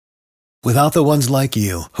Without the ones like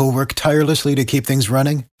you, who work tirelessly to keep things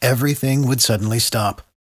running, everything would suddenly stop.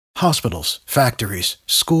 Hospitals, factories,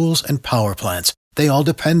 schools, and power plants, they all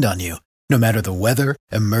depend on you. No matter the weather,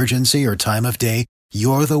 emergency, or time of day,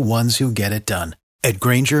 you're the ones who get it done. At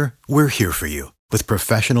Grainger, we're here for you with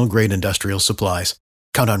professional-grade industrial supplies.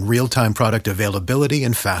 Count on real-time product availability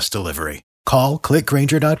and fast delivery. Call,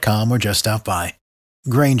 clickgrainger.com, or just stop by.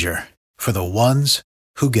 Grainger, for the ones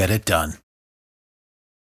who get it done.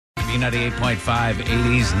 B98.5,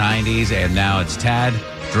 80s, 90s, and now it's Tad,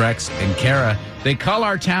 Drex, and Kara. They call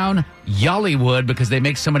our town Yollywood because they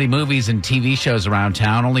make so many movies and TV shows around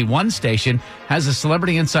town. Only one station has a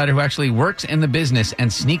celebrity insider who actually works in the business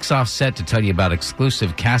and sneaks off set to tell you about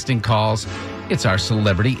exclusive casting calls. It's our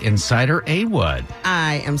celebrity insider, A. Wood.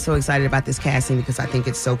 I am so excited about this casting because I think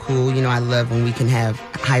it's so cool. You know, I love when we can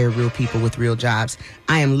hire real people with real jobs.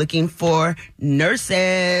 I am looking for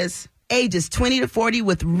nurses. Ages 20 to 40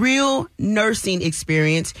 with real nursing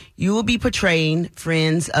experience. You will be portraying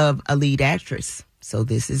friends of a lead actress. So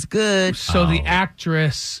this is good. So the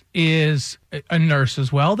actress is a nurse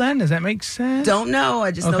as well then? Does that make sense? Don't know.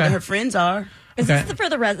 I just know that her friends are. Is this for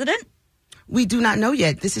The Resident? We do not know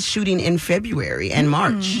yet. This is shooting in February and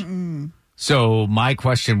March. So my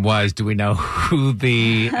question was, do we know who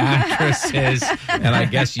the actress is? And I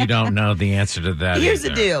guess you don't know the answer to that. Here's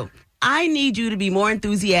either. the deal. I need you to be more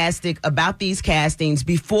enthusiastic about these castings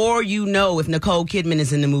before you know if Nicole Kidman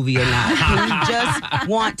is in the movie or not. Can you just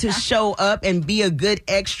want to show up and be a good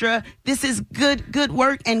extra? This is good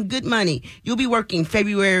work and good money. You'll be working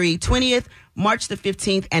February 20th, March the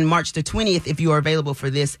 15th, and March the 20th if you are available for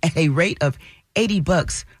this at a rate of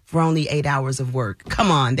 $80 for only 8 hours of work. Come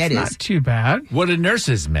on, that is not too bad. What do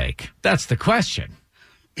nurses make? That's the question,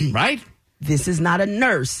 right? This is not a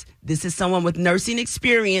nurse. This is someone with nursing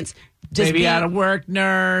experience. Maybe out of work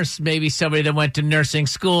nurse, maybe somebody that went to nursing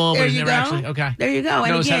school. There but you never go. Actually, okay. There you go.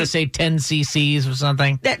 And Knows again, how to say 10 cc's or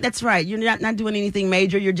something. That's right. You're not doing anything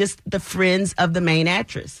major. You're just the friends of the main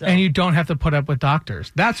actress. So. And you don't have to put up with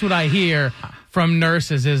doctors. That's what I hear from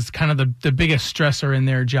nurses is kind of the biggest stressor in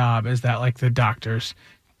their job is that like the doctors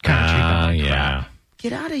kind of treat them like crap.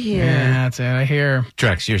 Get out of here. Yeah, that's it. I hear.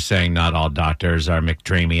 Drex, you're saying not all doctors are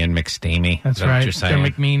McDreamy and McSteamy. That's Is that right. What you're saying?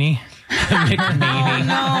 They're McMeany.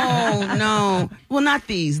 No. Well, not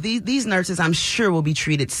these. These nurses, I'm sure, will be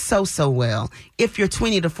treated so well. If you're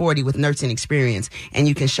 20 to 40 with nursing experience and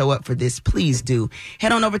you can show up for this, please do.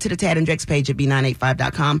 Head on over to the Tad and Drex page at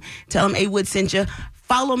B985.com. Tell them A. Wood sent you.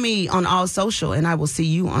 Follow me on all social, and I will see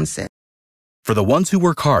you on set. For the ones who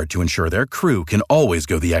work hard to ensure their crew can always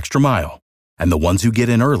go the extra mile, and the ones who get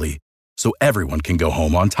in early so everyone can go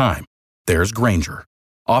home on time, there's Grainger,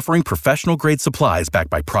 offering professional-grade supplies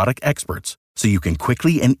backed by product experts so you can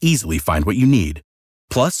quickly and easily find what you need.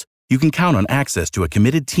 Plus, you can count on access to a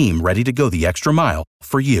committed team ready to go the extra mile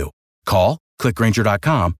for you. Call, click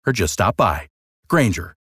Grainger.com, or just stop by.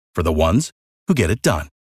 Grainger, for the ones who get it done.